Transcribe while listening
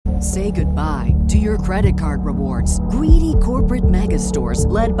Say goodbye to your credit card rewards. Greedy corporate mega stores,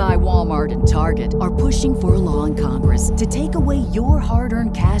 led by Walmart and Target, are pushing for a law in Congress to take away your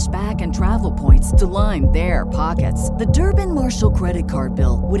hard-earned cash back and travel points to line their pockets. The Durbin-Marshall credit card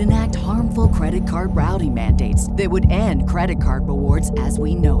bill would enact harmful credit card routing mandates that would end credit card rewards as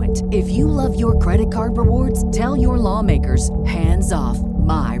we know it. If you love your credit card rewards, tell your lawmakers, hands off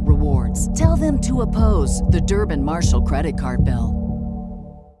my rewards. Tell them to oppose the Durbin-Marshall credit card bill.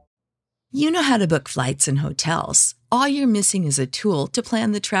 You know how to book flights and hotels. All you're missing is a tool to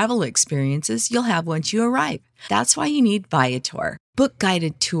plan the travel experiences you'll have once you arrive. That's why you need Viator. Book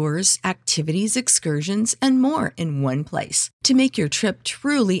guided tours, activities, excursions, and more in one place to make your trip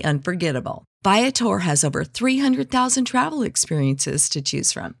truly unforgettable. Viator has over 300,000 travel experiences to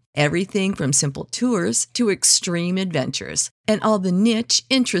choose from. Everything from simple tours to extreme adventures and all the niche,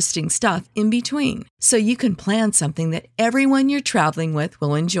 interesting stuff in between. So you can plan something that everyone you're traveling with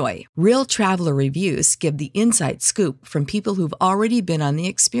will enjoy. Real traveler reviews give the inside scoop from people who've already been on the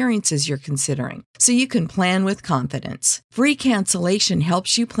experiences you're considering. So you can plan with confidence. Free cancellation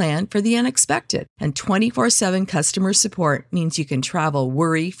helps you plan for the unexpected. And 24/7 customer support means you can travel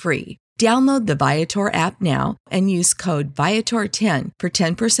worry-free. Download the Viator app now and use code Viator10 for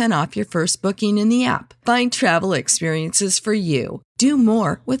 10% off your first booking in the app. Find travel experiences for you. Do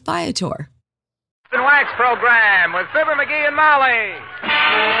more with Viator. The Wax Program with Fibber McGee and Molly.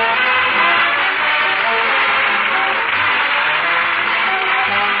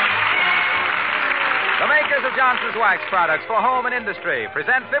 The makers of Johnson's Wax products for home and industry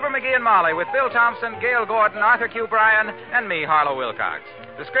present Fibber McGee and Molly with Bill Thompson, Gail Gordon, Arthur Q. Bryan, and me, Harlow Wilcox.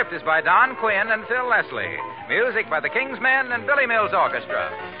 The script is by Don Quinn and Phil Leslie. Music by the King's Men and Billy Mills Orchestra.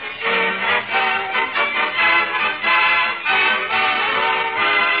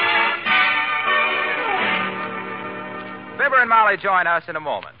 Fibber and Molly join us in a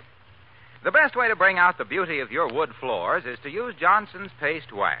moment. The best way to bring out the beauty of your wood floors is to use Johnson's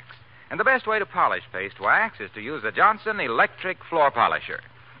Paste Wax. And the best way to polish paste wax is to use a Johnson Electric Floor Polisher.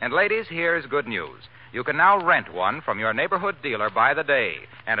 And ladies, here's good news. You can now rent one from your neighborhood dealer by the day,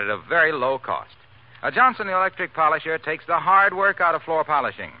 and at a very low cost. A Johnson Electric Polisher takes the hard work out of floor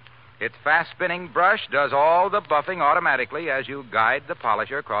polishing. Its fast-spinning brush does all the buffing automatically as you guide the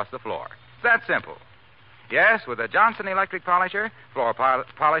polisher across the floor. It's that simple. Yes, with a Johnson Electric Polisher, floor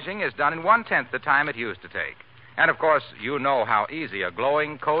polishing is done in 1/10 the time it used to take. And, of course, you know how easy a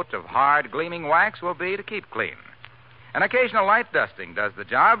glowing coat of hard, gleaming wax will be to keep clean. An occasional light dusting does the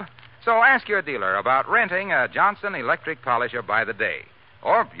job, so ask your dealer about renting a Johnson Electric Polisher by the day.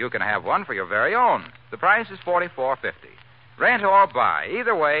 Or you can have one for your very own. The price is $44.50. Rent or buy.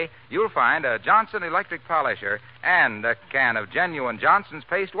 Either way, you'll find a Johnson Electric Polisher and a can of genuine Johnson's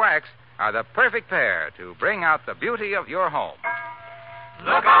Paste Wax are the perfect pair to bring out the beauty of your home.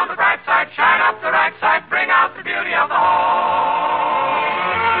 Look on the bright side, shine up the right side, bring out the beauty of the home.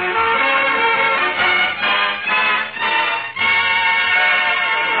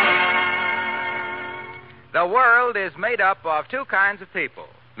 The world is made up of two kinds of people,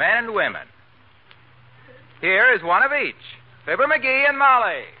 men and women. Here is one of each, Fibber McGee and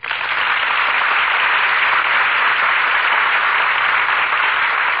Molly.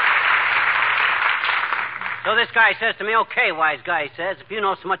 So this guy says to me, okay, wise guy, he says, if you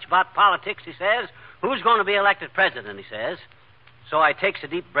know so much about politics, he says, who's going to be elected president, he says. So I takes a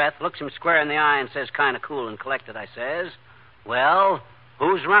deep breath, looks him square in the eye, and says, kind of cool and collected, I says, well,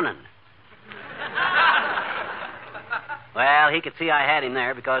 who's running? Well, he could see I had him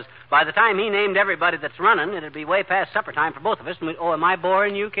there, because by the time he named everybody that's running, it'd be way past supper time for both of us. And oh, am I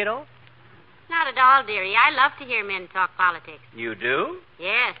boring you, kiddo? Not at all, dearie. I love to hear men talk politics. You do?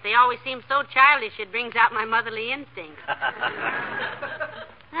 Yes, they always seem so childish it brings out my motherly instincts.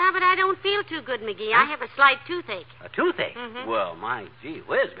 But I don't feel too good, McGee. I have a slight toothache. A toothache? Mm-hmm. Well, my gee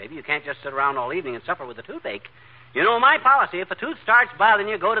whiz, baby. You can't just sit around all evening and suffer with a toothache. You know my policy. If a tooth starts bothering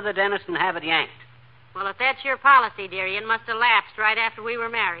you, go to the dentist and have it yanked. Well, if that's your policy, dearie, it must have lapsed right after we were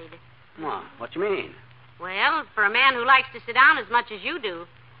married. Well, what you mean? Well, for a man who likes to sit down as much as you do,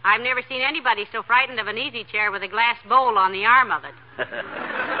 I've never seen anybody so frightened of an easy chair with a glass bowl on the arm of it.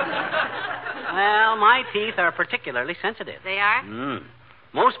 Well, my teeth are particularly sensitive. They are?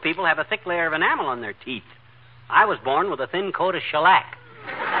 Most people have a thick layer of enamel on their teeth. I was born with a thin coat of shellac.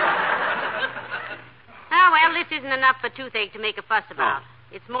 Oh, well, this isn't enough for toothache to make a fuss about.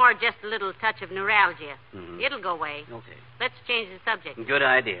 It's more just a little touch of neuralgia. It'll go away. Okay. Let's change the subject. Good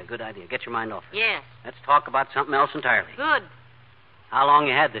idea, good idea. Get your mind off it. Yes. Let's talk about something else entirely. Good. How long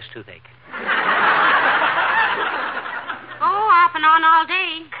you had this toothache? Oh, off and on all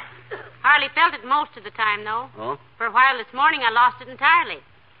day. Hardly felt it most of the time, though. Oh? For a while this morning, I lost it entirely.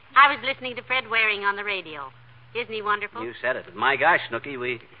 I was listening to Fred Waring on the radio. Isn't he wonderful? You said it. But my gosh, Snooky,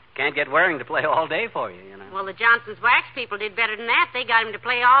 we can't get Waring to play all day for you, you know. Well, the Johnson's Wax people did better than that. They got him to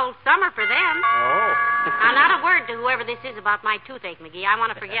play all summer for them. Oh. Now, not a word to whoever this is about my toothache, McGee. I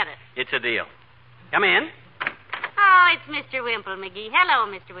want to forget it. It's a deal. Come in. Oh, it's Mr. Wimple, McGee. Hello,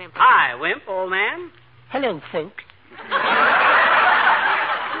 Mr. Wimple. Hi, Wimp, old man. Hello, folks. Well,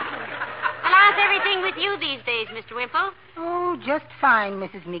 how's everything with you these days, Mr. Wimple? Oh, just fine,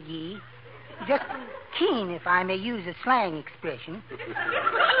 Mrs. McGee. Just keen, if I may use a slang expression.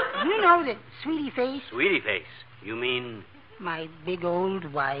 You know that Sweetie Face, Sweetie Face. You mean... my big old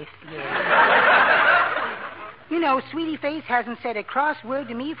wife, yes. You know, Sweetie Face hasn't said a cross word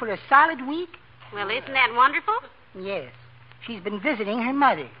to me for a solid week. Well, isn't that wonderful? Yes. She's been visiting her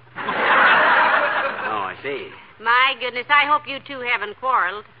mother. Oh, I see. My goodness, I hope you two haven't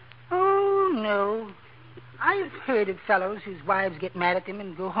quarreled. Oh, no. I've heard of fellows whose wives get mad at them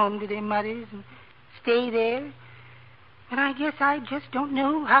and go home to their mothers and stay there. But I guess I just don't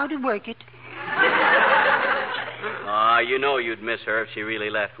know how to work it. You know you'd miss her if she really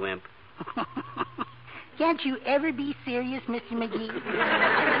left, Wimp. Can't you ever be serious, Mr. McGee?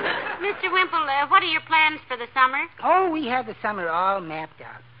 Mr. Wimple, what are your plans for the summer? Oh, we have the summer all mapped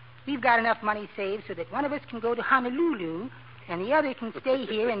out. We've got enough money saved so that one of us can go to Honolulu and the other can stay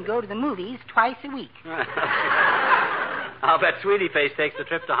here and go to the movies twice a week. I'll bet Sweetie Face takes the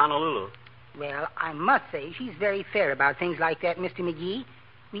trip to Honolulu. Well, I must say she's very fair about things like that, Mr. McGee.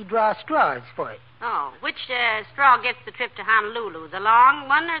 We draw straws for it. Oh, which straw gets the trip to Honolulu, the long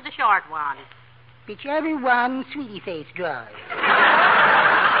one or the short one? Whichever one Sweetie Face draws.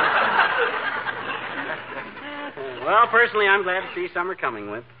 Well, personally, I'm glad to see summer coming,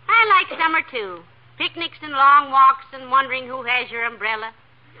 Wimp. I like summer, too. Picnics and long walks and wondering who has your umbrella.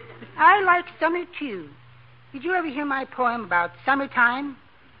 I like summer, too. Did you ever hear my poem about summertime?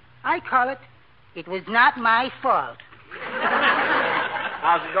 I call it, It Was Not My Fault.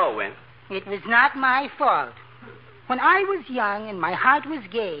 How's it go, Wimp? It was not my fault. When I was young and my heart was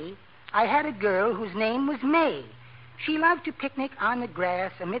gay, I had a girl whose name was May. She loved to picnic on the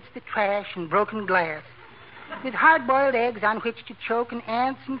grass amidst the trash and broken glass, with hard-boiled eggs on which to choke and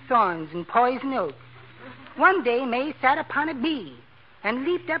ants and thorns and poison oak. One day May sat upon a bee and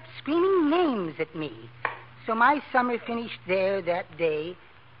leaped up screaming names at me. So my summer finished there that day,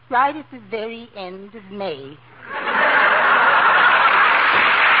 right at the very end of May.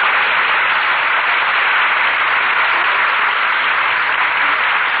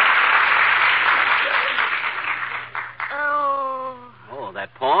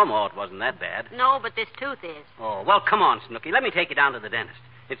 That poem? Oh, it wasn't that bad. No, but this tooth is. Oh, well, come on, Snooky. Let me take you down to the dentist.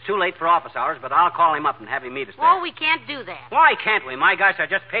 It's too late for office hours, but I'll call him up and have him meet us there. Oh, we can't do that. Why can't we? My gosh, I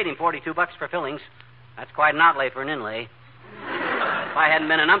just paid him $42 for fillings. That's quite an outlay for an inlay. If I hadn't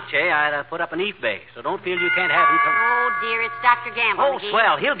been an umpche, I'd have put up an eat-bay, so don't feel you can't have him come. Oh, dear, it's Dr. Gamble. Oh, McGee.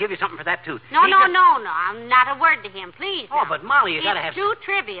 swell. He'll give you something for that tooth. No, I'm not a word to him, please. Oh, now. but Molly, you gotta have... It's too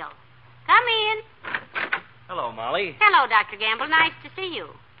trivial. Come in. Hello, Molly. Hello, Dr. Gamble. Nice to see you.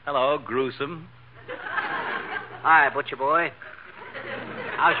 Hello, Gruesome. Hi, Butcher Boy.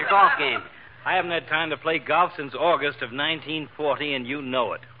 How's your golf game? I haven't had time to play golf since August of 1940, and you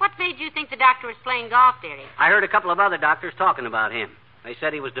know it. What made you think the doctor was playing golf, dearie? I heard a couple of other doctors talking about him. They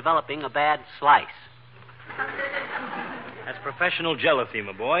said he was developing a bad slice. That's professional jealousy,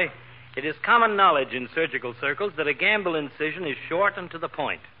 my boy. It is common knowledge in surgical circles that a Gamble incision is short and to the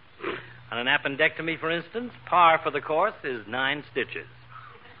point. On an appendectomy, for instance, par for the course is 9 stitches.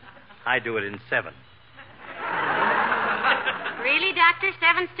 I do it in 7. Really, Doctor?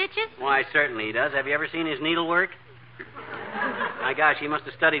 7 stitches? Why, certainly he does. Have you ever seen his needlework? My gosh, he must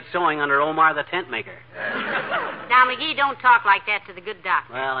have studied sewing under Omar the tent maker. Now, McGee, don't talk like that to the good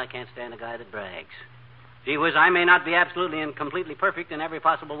doctor. Well, I can't stand a guy that brags. Gee whiz, I may not be absolutely and completely perfect in every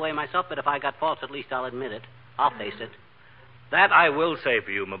possible way myself, but if I got faults, at least I'll admit it. I'll face it. That I will say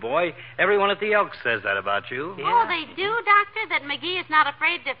for you, my boy. Everyone at the Elks says that about you. Yeah. Oh, they do, Doctor? That McGee is not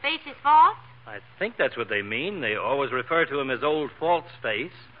afraid to face his faults? I think that's what they mean. They always refer to him as Old False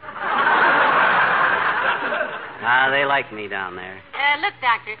Face. They like me down there. Look,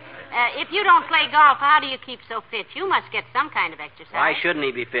 Doctor, if you don't play golf, how do you keep so fit? You must get some kind of exercise. Why shouldn't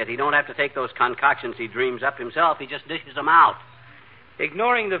he be fit? He don't have to take those concoctions he dreams up himself. He just dishes them out.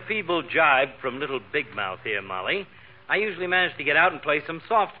 Ignoring the feeble jibe from little Big Mouth here, Molly, I usually manage to get out and play some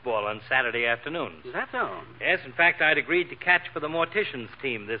softball on Saturday afternoons. Is that so? Yes, in fact, I'd agreed to catch for the Morticians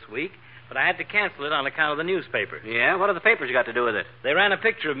team this week, but I had to cancel it on account of the newspapers. Yeah? What have the papers got to do with it? They ran a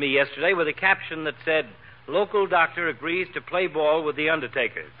picture of me yesterday with a caption that said, "Local doctor agrees to play ball with the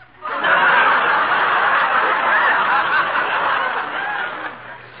Undertakers."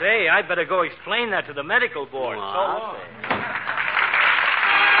 Say, I'd better go explain that to the medical board. Oh, So long.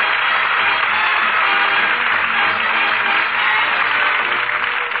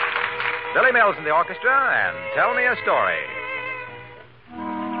 Billy Mills in the orchestra, and Tell Me a Story.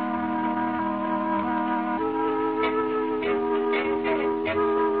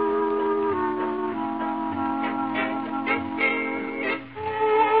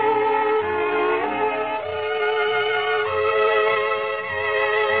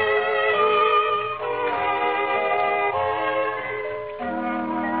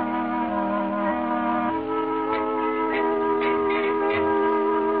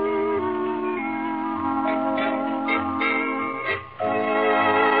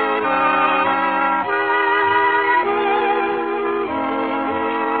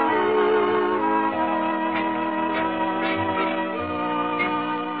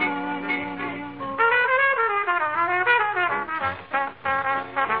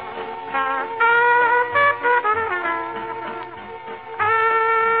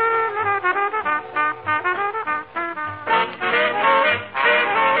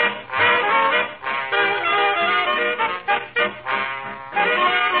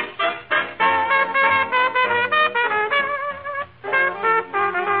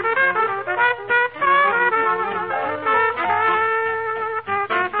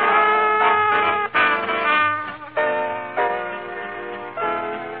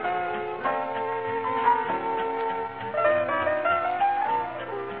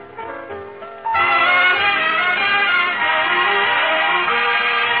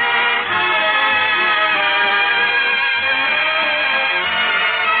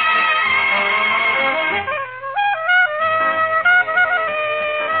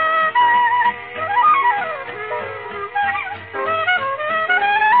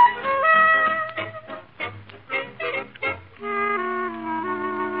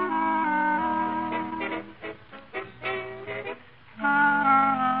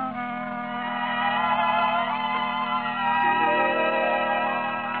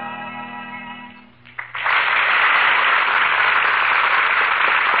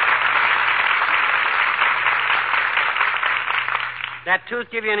 That tooth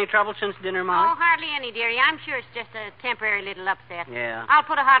give you any trouble since dinner, Molly? Oh, hardly any, dearie. I'm sure it's just a temporary little upset. Yeah. I'll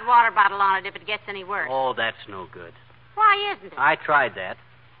put a hot water bottle on it if it gets any worse. Oh, that's no good. Why isn't it? I tried that.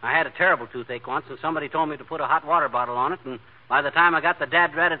 I had a terrible toothache once, and somebody told me to put a hot water bottle on it, and by the time I got the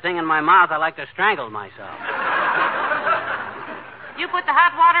dad-dreaded thing in my mouth, I like to strangle myself. You put the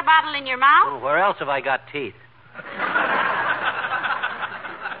hot water bottle in your mouth? Oh, where else have I got teeth?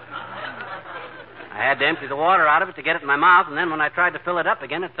 I had to empty the water out of it to get it in my mouth, and then when I tried to fill it up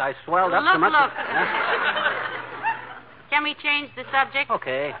again, I swelled up so much. Look. Can we change the subject?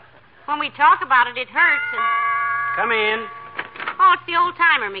 Okay. When we talk about it, it hurts. And... Come in. Oh, it's the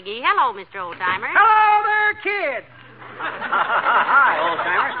old-timer, McGee. Hello, Mr. Old-timer. Hello there, kid. Hi,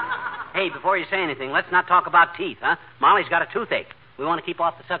 old-timer. Hey, before you say anything, let's not talk about teeth, huh? Molly's got a toothache. We want to keep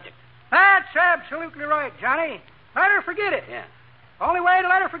off the subject. That's absolutely right, Johnny. Let her forget it. Yeah. Only way to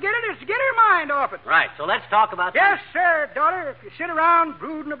let her forget it is to get her mind off it. Right, so let's talk about Yes, sir, daughter. If you sit around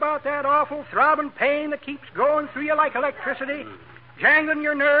brooding about that awful throbbing pain that keeps going through you like electricity, jangling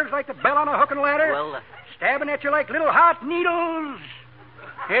your nerves like the bell on a hook and ladder, Well, stabbing at you like little hot needles,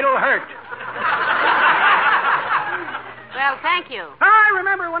 it'll hurt. Well, thank you. I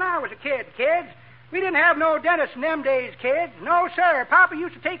remember when I was a kid, kids. We didn't have no dentist in them days, kids. No, sir. Papa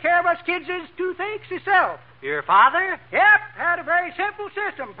used to take care of us kids' toothaches himself. your father? Yep, had a very simple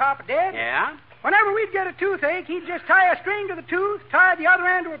system, Papa did. Yeah? Whenever we'd get a toothache, he'd just tie a string to the tooth, tie the other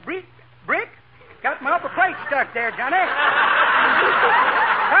end to a brick. Got my upper plate stuck there, Johnny.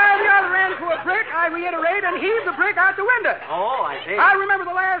 Tie the other end to a brick, I reiterate, and heave the brick out the window. Oh, I see. I remember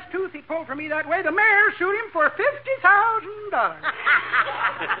the last tooth he pulled for me that way. The mayor sued him for $50,000.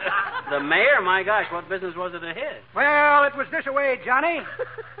 The mayor? My gosh, what business was it of his? Well, it was this way, Johnny.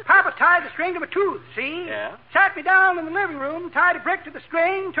 Papa tied the string to my tooth, see? Yeah. Sat me down in the living room, tied a brick to the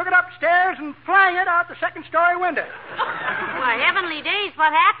string, took it upstairs, and flung it out the second-story window. Why, heavenly days,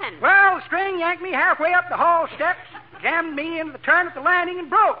 what happened? Well, the string yanked me halfway up the hall steps, jammed me into the turn at the landing, and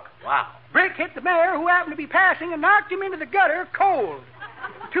broke. Wow. Brick hit the mayor, who happened to be passing, and knocked him into the gutter cold.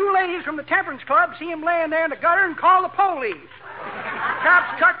 Two ladies from the Temperance Club see him laying there in the gutter and call the police.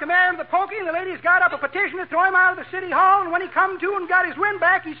 Cops chucked the mayor into the pokey, and the ladies got up a petition to throw him out of the city hall, and when he come to and got his wind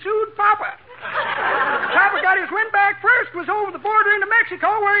back, he sued Papa. Papa got his wind back first, was over the border into Mexico,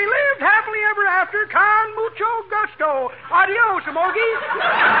 where he lived happily ever after, con mucho gusto. Adios, Amogies.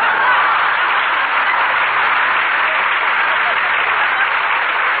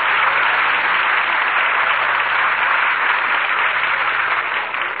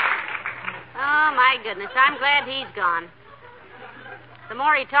 my goodness. I'm glad he's gone. The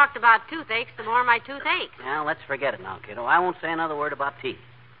more he talked about toothaches, the more my tooth aches. Now, let's forget it now, kiddo. I won't say another word about teeth.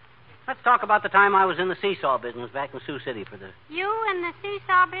 Let's talk about the time I was in the seesaw business back in Sioux City for the... You in the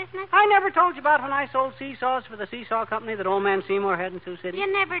seesaw business? I never told you about when I sold seesaws for the seesaw company that old man Seymour had in Sioux City?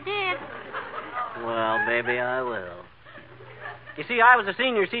 You never did. Well, baby, I will. You see, I was a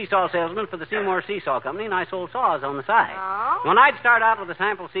senior seesaw salesman for the Seymour Seesaw Company, and I sold saws on the side. Oh? When I'd start out with a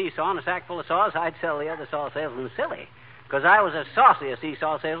sample seesaw and a sack full of saws, I'd sell the other saw salesman silly, because I was as saucy a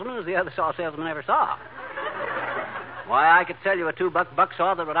seesaw salesman as the other saw salesman ever saw. Why, I could sell you a $2 buck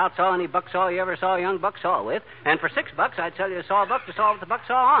saw that would outsaw any buck saw you ever saw a young buck saw with, and for $6 I'd sell you a sawbuck to saw with the buck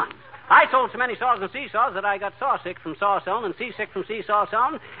saw on. I sold so many saws and seesaws that I got saw sick from saw selling and seasick from seesaw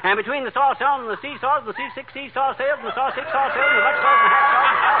selling, and between the saw selling and the seesaws, the seasick seesaw sales, and the saw sick saw sales, and the buck saws and hack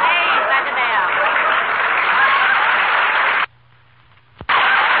saws. Hey, let it out.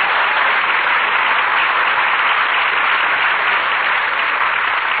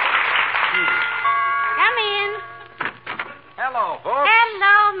 Come in. Hello, folks.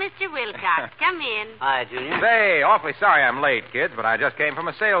 Hello, Mr. Wilcox. Come in. Hi, Junior. Say, awfully sorry I'm late, kids, but I just came from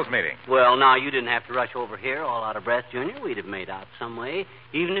a sales meeting. Well, now, you didn't have to rush over here all out of breath, Junior. We'd have made out some way,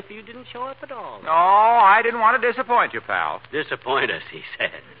 even if you didn't show up at all. No, I didn't want to disappoint you, pal. Disappoint us, he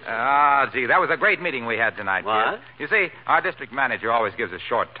said. Gee, that was a great meeting we had tonight, What? kid. You see, our district manager always gives a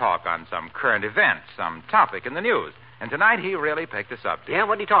short talk on some current event, some topic in the news. And tonight he really picked a subject. Yeah,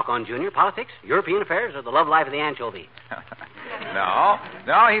 what did he talk on, Junior? Politics, European affairs, or the love life of the anchovy? No,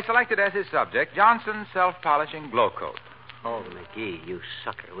 he selected as his subject Johnson's self-polishing glow coat. Oh, McGee, you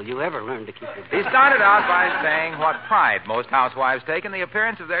sucker. Will you ever learn to keep your... He started out by saying what pride most housewives take in the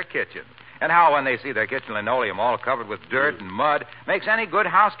appearance of their kitchens, and how when they see their kitchen linoleum all covered with dirt and mud, makes any good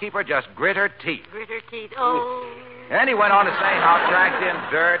housekeeper just grit her teeth. Grit her teeth. Oh. And he went on to say how tracked in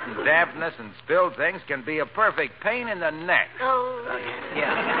dirt and dampness and spilled things can be a perfect pain in the neck. Oh.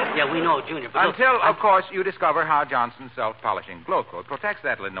 Yeah, we know, Junior. But Until, of course, you discover how Johnson's self-polishing glow coat protects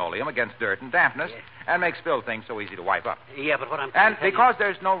that linoleum against dirt and dampness and makes spilled things so easy to wipe up. Yeah, but what I'm... And because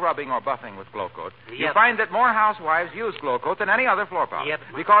there's no rubbing or buffing with glow coat, you find that more housewives use glow coat than any other floor polish.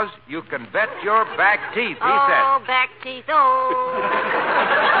 Because you can bet your back teeth, he said. Oh, back teeth. Oh.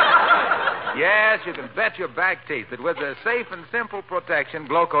 Yes, you can bet your back teeth that with the safe and simple protection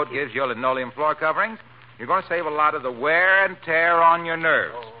Glow Coat gives your linoleum floor coverings, you're going to save a lot of the wear and tear on your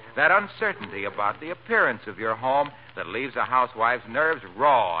nerves. That uncertainty about the appearance of your home that leaves a housewife's nerves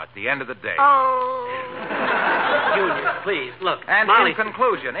raw at the end of the day. Oh. Junior, please, look. And Molly... in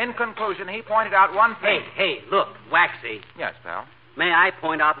conclusion, he pointed out one thing. Hey, look, Waxy. Yes, pal. May I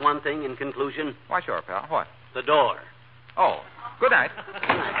point out one thing in conclusion? Why, sure, pal. What? The door. Oh, good night.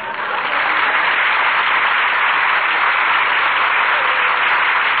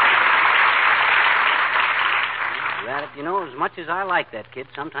 You know, as much as I like that kid,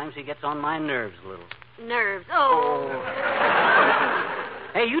 sometimes he gets on my nerves a little. Nerves. Oh.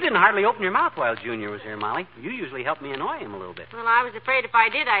 Hey, you didn't hardly open your mouth while Junior was here, Molly. You usually help me annoy him a little bit. Well, I was afraid if I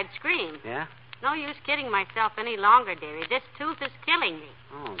did, I'd scream. Yeah? No use kidding myself any longer, dearie. This tooth is killing me.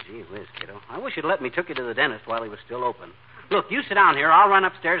 Oh, gee whiz, kiddo. I wish you'd let me took you to the dentist while he was still open. Look, you sit down here. I'll run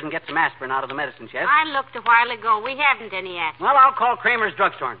upstairs and get some aspirin out of the medicine chest. I looked a while ago. We haven't any aspirin. Well, I'll call Kramer's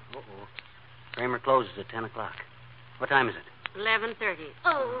drugstore. Uh-oh. Kramer closes at 10 o'clock. What time is it? 11:30.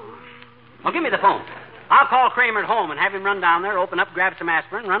 Oh. Well, give me the phone. I'll call Kramer at home and have him run down there, open up, grab some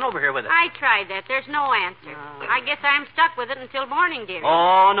aspirin, and run over here with it. I tried that. There's no answer. I guess I'm stuck with it until morning, dearie.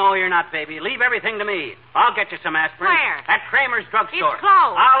 Oh, no, you're not, baby. Leave everything to me. I'll get you some aspirin. Where? At Kramer's drugstore. It's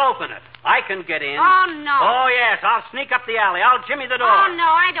closed. I'll open it. I can get in. Oh, no. Oh, yes. I'll sneak up the alley. I'll jimmy the door. Oh, no,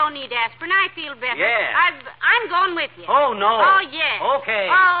 I don't need aspirin. I feel better. Yeah. I'm going with you. Oh, no. Oh, yes. Okay.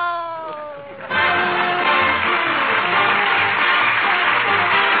 Oh.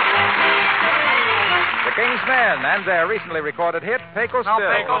 The King's Men and their recently recorded hit, Pecos Bill.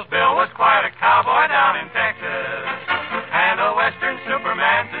 Now, Pecos Bill was quite a cowboy down in Texas, and a western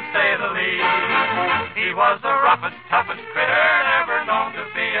superman, to say the least. He was the roughest, toughest critter, never known to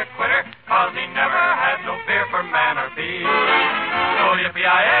be a quitter, 'cause he never had no fear for man or beast. So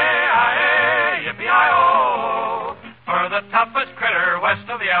yippee-yi-yi, yippee-yi-oh, for the toughest critter west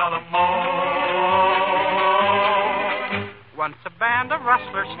of the Alamo. Once a band of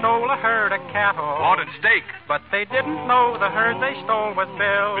rustlers stole a herd of cattle. Wanted steak. But they didn't know the herd they stole was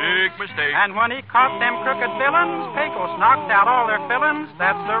Bill. Big mistake. And when he caught them crooked villains, Pecos knocked out all their fillings.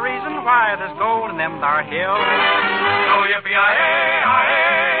 That's the reason why there's gold in them thar hills. So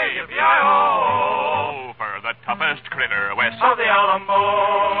yippee-yi-yi, yippee-yi-oh, for the toughest critter west of the Alamo.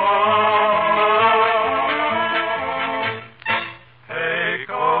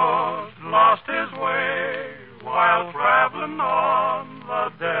 Pecos lost his way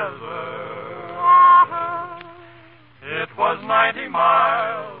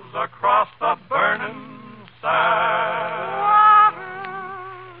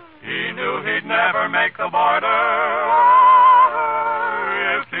never make the border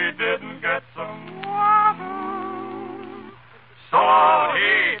if he didn't get some water. So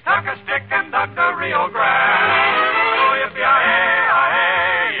he took a stick and dug the Rio Grande. Oh,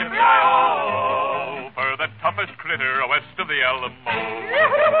 yippee-yi-yi, yippee-yi-oh, for the toughest critter west of the Alamo.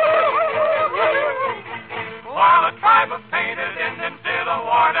 While a tribe of painted Indians did a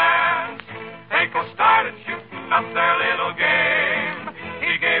war dance, Pecos started shooting up their little game.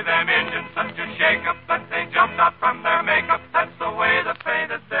 He gave them Indians such a shake-up that they jumped out from their makeup. That's the way the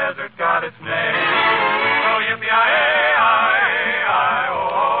painted desert got its name. Oh,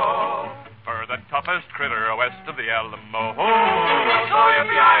 yippee-yi-yi-yi-oh, for the toughest critter west of the Alamo. Oh,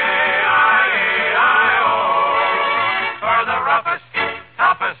 yippee-yi-yi-yi-oh, for the roughest,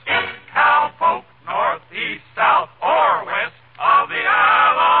 toughest cowpoke north, east, south, or west of the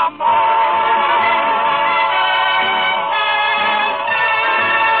Alamo.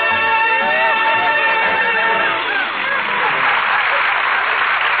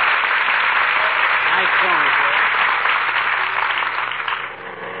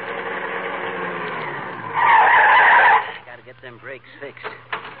 Them brakes fixed.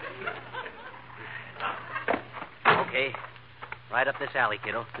 Okay. Right up this alley,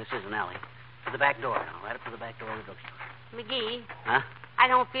 kiddo. This is an alley. To the back door now. Right up to the back door of the drugstore. McGee. Huh? I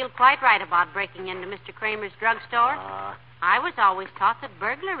don't feel quite right about breaking into Mr. Kramer's drugstore. I was always taught that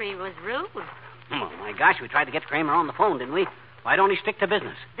burglary was rude. Oh, my gosh, we tried to get Kramer on the phone, didn't we? Why don't he stick to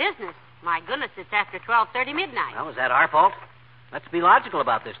business? Business? My goodness, it's after 12:30 midnight. Well, is that our fault? Let's be logical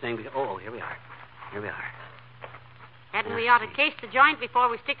about this thing. Oh, here we are. Here we are. Hadn't we ought to case the joint before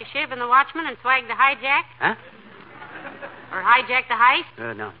we stick a shiv in the watchman and swag the hijack? Huh? Or hijack the heist?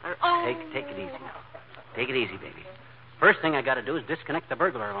 No. Or, Take it easy now. Take it easy, baby. First thing I got to do is disconnect the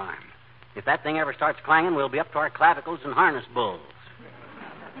burglar alarm. If that thing ever starts clanging, we'll be up to our clavicles and harness bulls.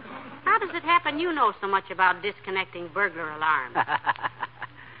 How does it happen you know so much about disconnecting burglar alarms?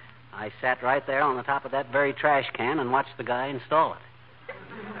 I sat right there on the top of that very trash can and watched the guy install it.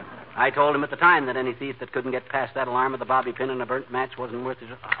 I told him at the time that any thief that couldn't get past that alarm with a bobby pin and a burnt match wasn't worth his...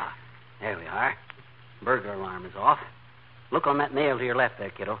 There we are. Burglar alarm is off. Look on that nail to your left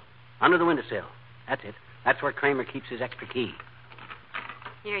there, kiddo. Under the windowsill. That's it. That's where Kramer keeps his extra key.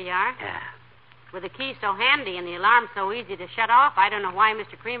 Here you are. Yeah. With the key so handy and the alarm so easy to shut off, I don't know why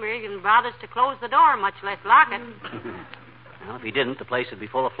Mr. Kramer even bothers to close the door, much less lock it. Well, if he didn't, the place would be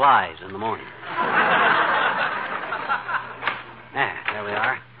full of flies in the morning. There we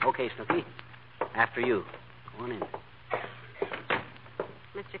are. Okay, Snooky. After you. Go on in.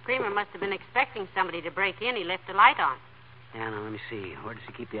 Mr. Kramer must have been expecting somebody to break in. He left the light on. Yeah, now, let me see. Where does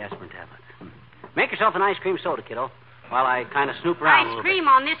he keep the aspirin tablets? Make yourself an ice cream soda, kiddo, while I kind of snoop around a little Ice cream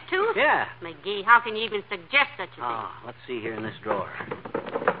bit. on this tooth? Yeah. McGee, how can you even suggest such a thing? Let's see here in this drawer.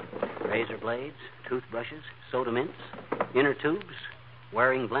 Razor blades, toothbrushes, soda mints, inner tubes,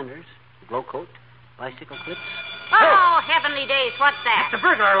 wearing blenders, glow coat, bicycle clips. Oh, heavenly days, what's that? It's a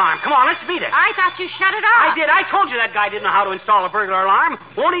burglar alarm. Come on, let's beat it. I thought you shut it off. I did. I told you that guy didn't know how to install a burglar alarm.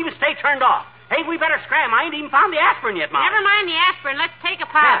 Won't even stay turned off. Hey, we better scram. I ain't even found the aspirin yet, Mom. Never mind the aspirin. Let's take a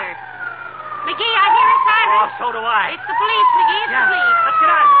powder. McGee, I hear a siren. Oh, so do I. It's the police, McGee. It's the police. Let's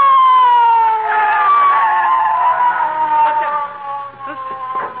get out.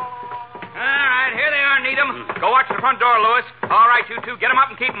 All right, here they are, Needham. Go watch the front door, Lewis. All right, you two, get them up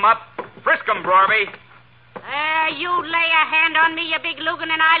and keep them up. Frisk them, Brorby. You lay a hand on me, you big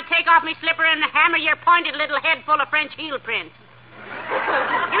Lugan, and I'll take off me slipper and hammer your pointed little head full of French heel prints.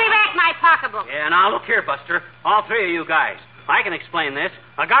 Give me back my pocketbook. Yeah, now, look here, Buster. All three of you guys. I can explain this.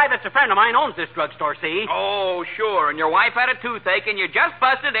 A guy that's a friend of mine owns this drugstore, see? Oh, sure. And your wife had a toothache, and you just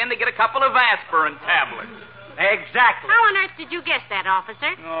busted in to get a couple of aspirin tablets. Exactly. How on earth did you guess that,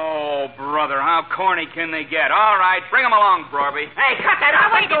 officer? Oh, brother, how corny can they get? All right, bring them along, Brorby. Hey, cut that out.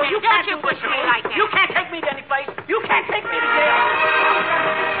 Now, wait a minute. You Don't can't you do push this to me like that. You can't take me to any place. You can't take me to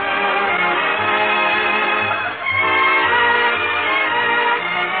jail.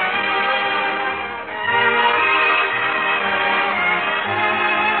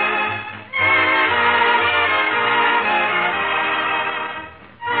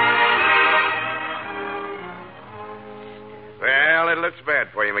 Looks bad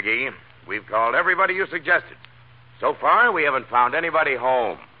for you, McGee. We've called everybody you suggested. So far, we haven't found anybody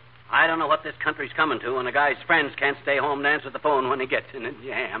home. I don't know what this country's coming to when a guy's friends can't stay home to answer the phone when he gets in a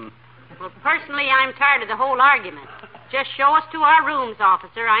jam. Well, personally, I'm tired of the whole argument. Just show us to our rooms,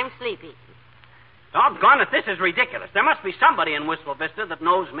 officer. I'm sleepy. Doggone it, this is ridiculous. There must be somebody in Wistful Vista that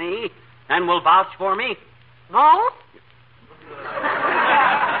knows me and will vouch for me. Both?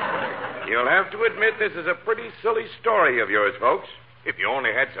 You'll have to admit this is a pretty silly story of yours, folks. If you only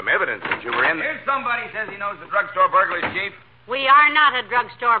had some evidence that you were in there. Here's somebody says he knows the drugstore burglars, Chief. We are not a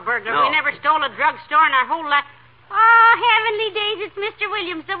drugstore burglar. No. We never stole a drugstore in our whole life. Oh, heavenly days, it's Mr.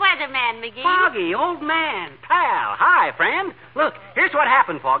 Williams, the weatherman, McGee. Foggy, old man, pal. Hi, friend. Look, here's what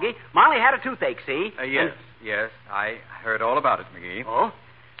happened, Foggy. Molly had a toothache, see? Yes. I heard all about it, McGee. Oh?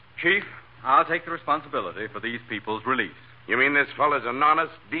 Chief, I'll take the responsibility for these people's release. You mean this fellow's an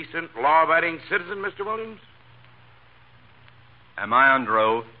honest, decent, law-abiding citizen, Mr. Williams? Am I under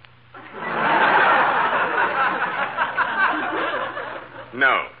oath?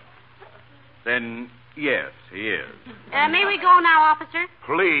 No. Then, yes, he is. May we go now, officer?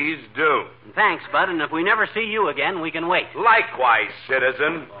 Please do. Thanks, Bud, and if we never see you again, we can wait. Likewise,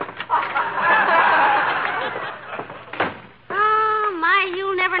 citizen. Oh, my,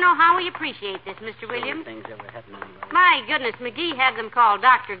 you'll never know how we appreciate this, Mr. Williams. Things ever happen anyway. My goodness, McGee had them call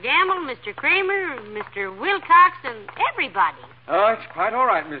Dr. Gamble, Mr. Kramer, Mr. Wilcox, and everybody. Oh, it's quite all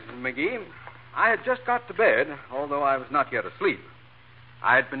right, Mrs. McGee. I had just got to bed, although I was not yet asleep.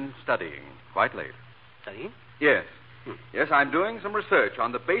 I had been studying quite late. Studying? Yes. Yes, I'm doing some research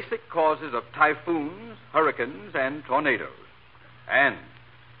on the basic causes of typhoons, hurricanes, and tornadoes. And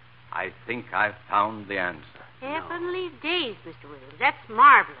I think I've found the answer. Heavenly days, Mr. Williams. That's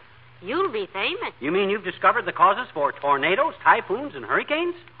marvelous. You'll be famous. You mean you've discovered the causes for tornadoes, typhoons, and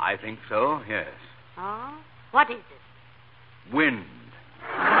hurricanes? I think so, yes. Oh? What is it? Wind.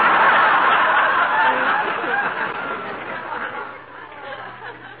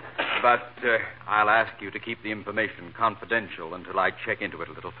 But I'll ask you to keep the information confidential until I check into it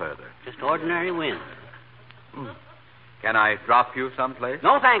a little further. Just ordinary wind. Can I drop you someplace?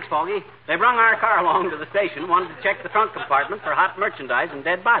 No, thanks, Foggy. They brung our car along to the station, wanted to check the trunk compartment for hot merchandise and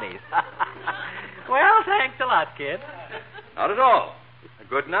dead bodies. Well, thanks a lot, kid. Not at all. A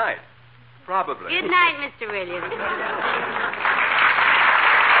good night. Probably. Good night, Mr. Williams.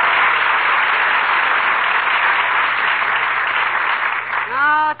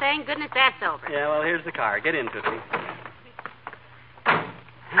 Oh, thank goodness that's over. Yeah, well, here's the car. Get in, Tootsie.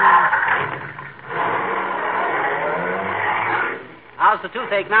 How's the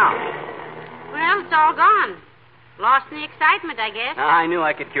toothache now? Well, it's all gone. Lost in the excitement, I guess. I knew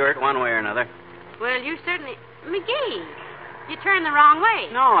I could cure it one way or another. Well, you certainly... McGee, you turned the wrong way.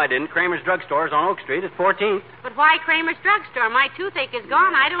 No, I didn't. Kramer's Drugstore is on Oak Street at 14th. But why Kramer's Drugstore? My toothache is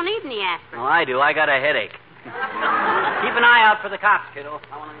gone. I don't need any aspirin. Well, I do. I got a headache. Keep an eye out for the cops, kiddo.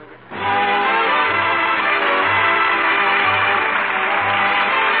 I want to...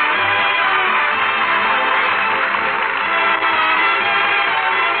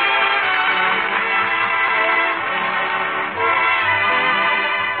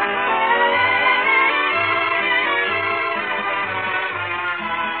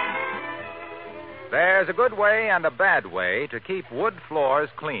 There's a good way and a bad way to keep wood floors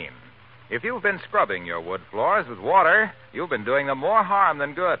clean. If you've been scrubbing your wood floors with water, you've been doing them more harm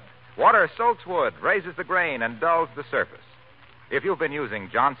than good. Water soaks wood, raises the grain, and dulls the surface. If you've been using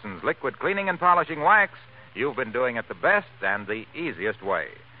Johnson's liquid cleaning and polishing wax, you've been doing it the best and the easiest way.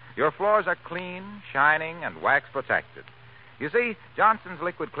 Your floors are clean, shining, and wax protected. You see, Johnson's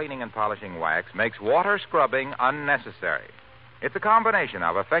liquid cleaning and polishing wax makes water scrubbing unnecessary. It's a combination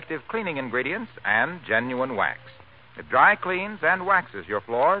of effective cleaning ingredients and genuine wax. It dry cleans and waxes your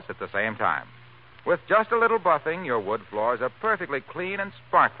floors at the same time. With just a little buffing, your wood floors are perfectly clean and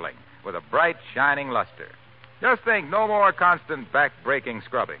sparkling with a bright, shining luster. Just think, no more constant back-breaking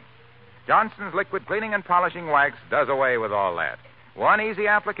scrubbing. Johnson's liquid cleaning and polishing wax does away with all that. One easy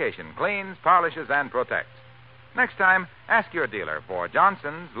application cleans, polishes, and protects. Next time, ask your dealer for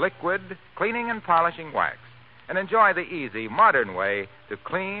Johnson's liquid cleaning and polishing wax and enjoy the easy, modern way to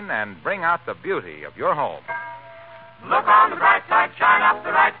clean and bring out the beauty of your home. Look on the bright side, shine up the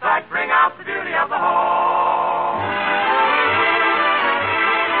right side, bring out the beauty of the home.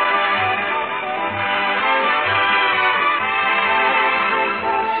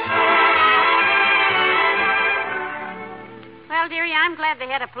 Well, dearie, I'm glad they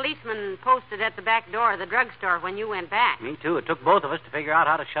had a policeman posted at the back door of the drugstore when you went back. Me too. It took both of us to figure out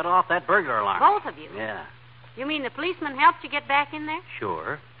how to shut off that burglar alarm. Both of you? Yeah. You mean the policeman helped you get back in there?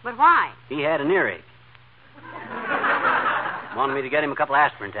 Sure. But why? He had an earache. Wanted me to get him a couple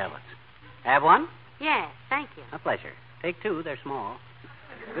aspirin tablets. Have one? Yes, thank you. A pleasure. Take two. They're small.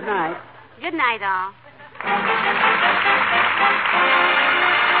 Good night. Good night, all.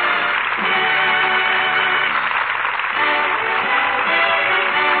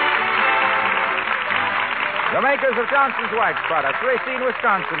 The makers of Johnson's Wax Products, Racine,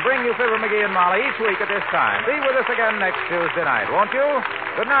 Wisconsin, bring you Fibber McGee and Molly each week at this time. Be with us again next Tuesday night, won't you?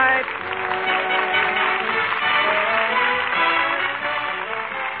 Good night.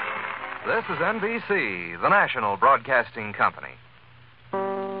 This is NBC, the national broadcasting company.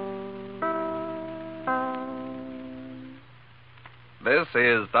 This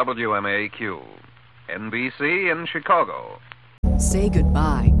is WMAQ, NBC in Chicago. Say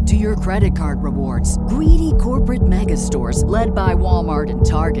goodbye to your credit card rewards. Greedy corporate mega stores, led by Walmart and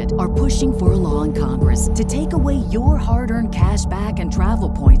Target, are pushing for a law in Congress to take away your hard-earned cash back and travel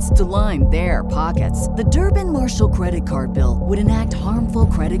points to line their pockets. The Durbin-Marshall credit card bill would enact harmful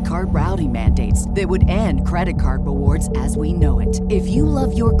credit card routing mandates that would end credit card rewards as we know it. If you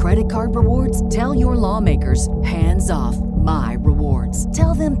love your credit card rewards, tell your lawmakers, hands off my rewards.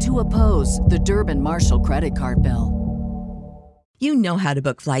 Tell them to oppose the Durbin-Marshall credit card bill. You know how to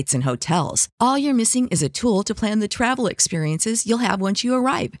book flights and hotels. All you're missing is a tool to plan the travel experiences you'll have once you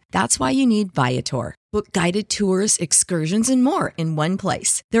arrive. That's why you need Viator. Book guided tours, excursions, and more in one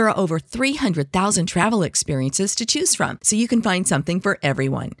place. There are over 300,000 travel experiences to choose from, so you can find something for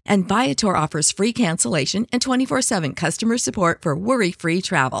everyone. And Viator offers free cancellation and 24/7 customer support for worry-free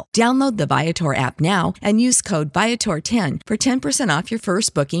travel. Download the Viator app now and use code Viator10 for 10% off your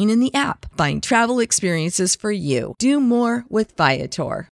first booking in the app. Find travel experiences for you. Do more with Viator.